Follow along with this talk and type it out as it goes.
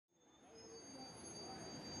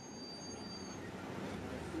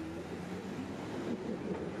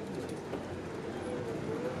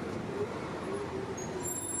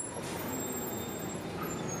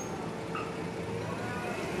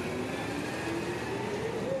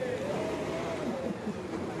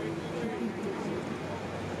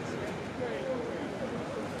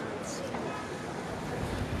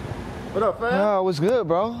What up, fam? Oh, what's good,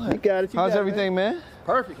 bro? You got it. How's everything, man?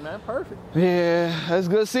 Perfect, man. Perfect. Yeah, that's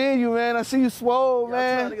good seeing you, man. I see you swole, I'm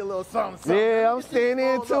man. trying to get a little something. Yeah, I'm staying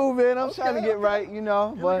in too, man. I'm trying to get right, you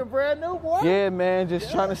know. You looking brand new, boy? Yeah, man.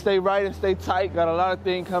 Just trying to stay right and stay tight. Got a lot of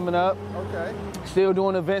things coming up. Okay. Still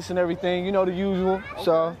doing events and everything, you know, the usual. Okay.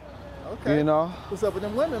 So, you know. What's up with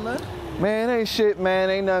them women, man? Man, ain't shit, man.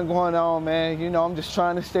 Ain't nothing going on, man. You know, I'm just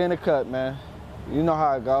trying to stay in the cut, man. You know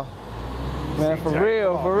how it go. Man, for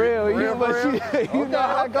real. You know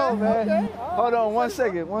how I go, man. Okay. Hold on, one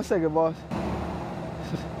second, boss.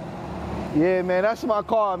 Yeah, man, that's my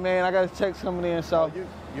car, man. I got a text coming in, so.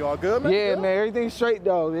 You all good, man? Yeah, man, everything's straight,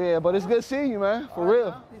 though. Yeah, but it's good seeing you, man, for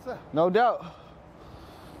real. Peace out. No doubt.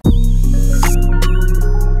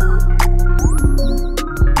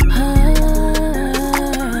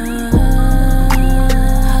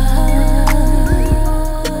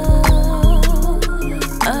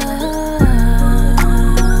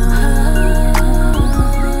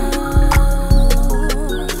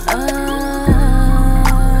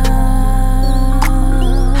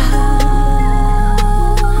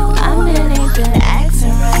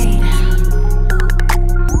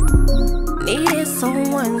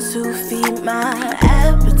 To feed my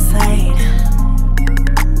appetite,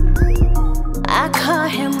 I call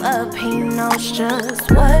him up, he knows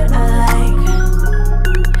just what I like.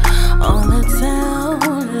 On the down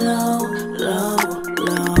low, low,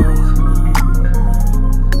 low.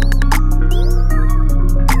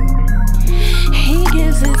 He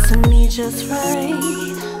gives it to me just right.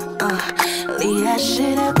 Leave that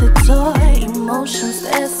shit at the door. Emotions,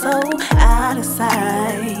 they're so out of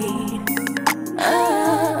sight.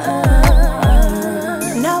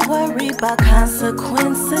 Not worried about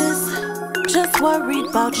consequences, just worried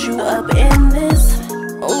about you up in this.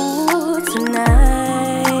 Ooh,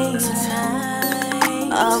 tonight.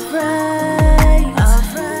 Alright.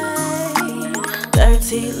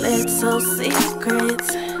 Dirty little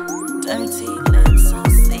secrets.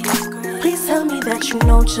 Please tell me that you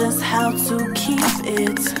know just how to keep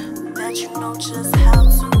it.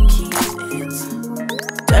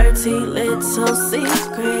 Dirty little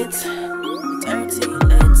secrets.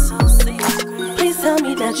 Please tell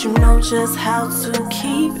me that you know just how to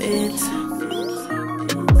keep it.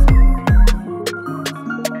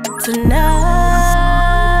 Tonight.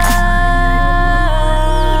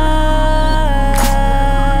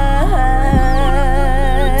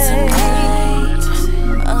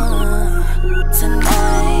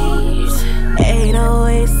 Tonight.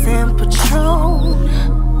 808s and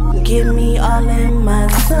Patron. Get me all in my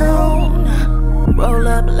zone. Roll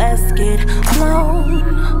up, let's get blown.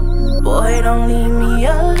 Boy, don't leave me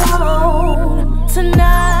alone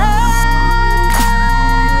tonight.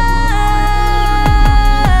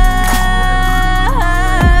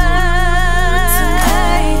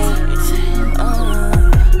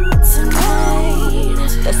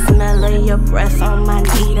 The smell of your breath on my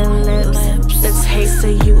needle lips. The taste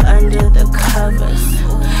of you under the covers.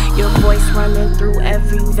 Your voice running through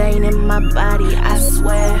every vein in my body, I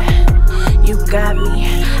swear. You got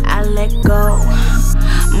me, I let go.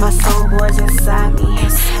 My soul boys inside me.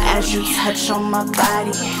 As you touch on my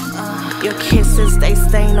body, your kisses, they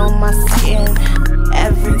stain on my skin.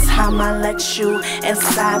 Every time I let you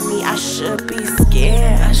inside me, I should be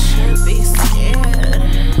scared.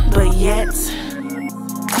 But yet,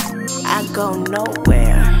 I go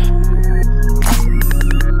nowhere.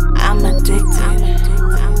 I'm addicted.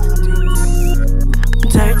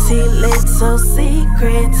 Dirty little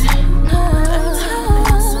secret.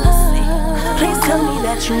 Please tell me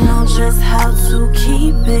that you know just how to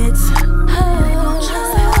keep it.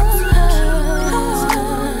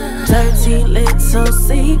 Dirty little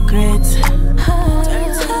secret.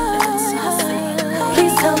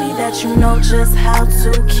 Please tell me that you know just how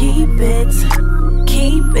to keep it.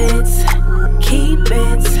 Keep it.